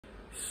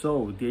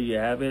So there you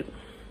have it.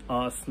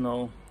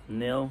 Arsenal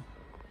 0,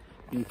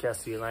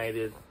 Newcastle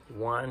United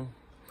 1.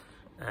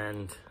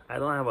 And I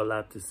don't have a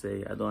lot to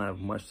say. I don't have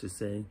much to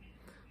say.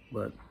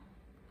 But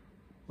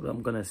what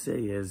I'm gonna say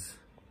is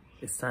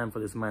it's time for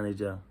this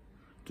manager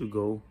to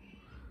go.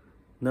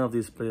 None of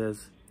these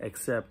players,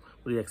 except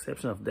with the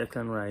exception of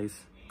Declan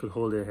Rice, could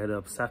hold their head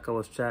up. Saka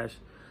was trash.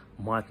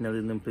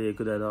 Martinelli didn't play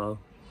good at all.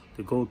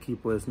 The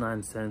goalkeeper is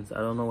nonsense. I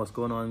don't know what's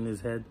going on in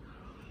his head,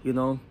 you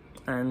know.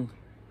 And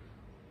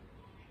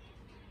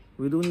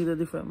we do need a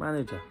different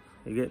manager.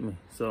 You get me?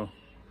 So,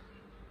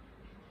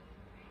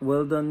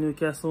 well done,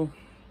 Newcastle.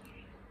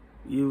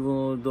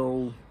 Even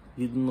though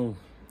you didn't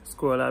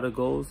score a lot of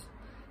goals,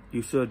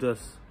 you sure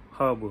just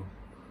horrible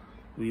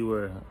we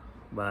were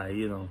by,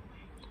 you know,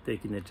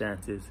 taking the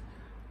chances.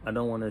 I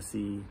don't want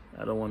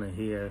to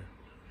hear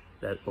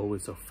that, oh,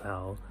 it's a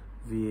foul,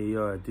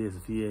 VAR this,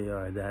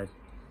 VAR that.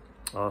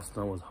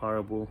 Arsenal was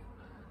horrible,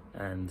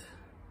 and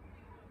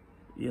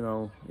you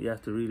know, you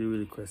have to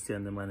really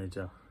question the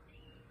manager.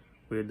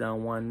 We're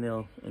down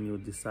 1-0 and you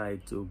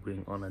decide to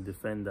bring on a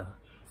defender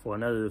for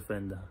another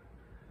defender,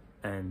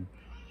 and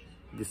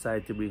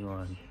decide to bring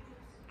on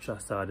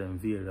Trossard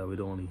and Vieira with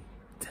only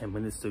 10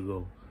 minutes to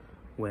go,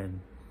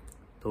 when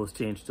those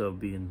changes have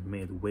been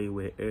made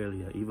way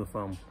earlier, even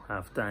from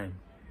half-time.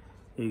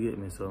 You get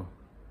me? So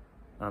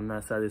I'm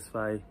not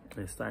satisfied.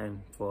 It's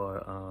time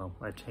for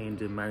a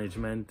change in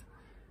management,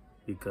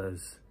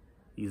 because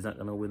he's not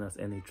gonna win us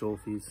any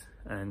trophies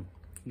and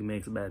he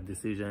makes bad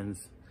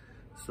decisions.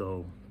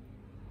 So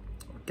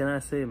what can I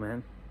say,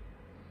 man?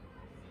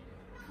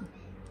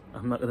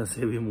 I'm not gonna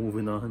say we're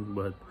moving on,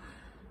 but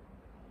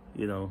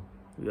you know,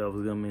 we're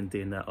always gonna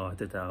maintain that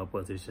Arteta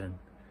position.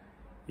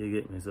 You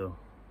get me? So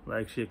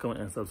like, share,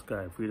 comment and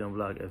subscribe. Freedom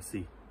Vlog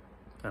FC.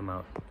 I'm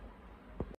out.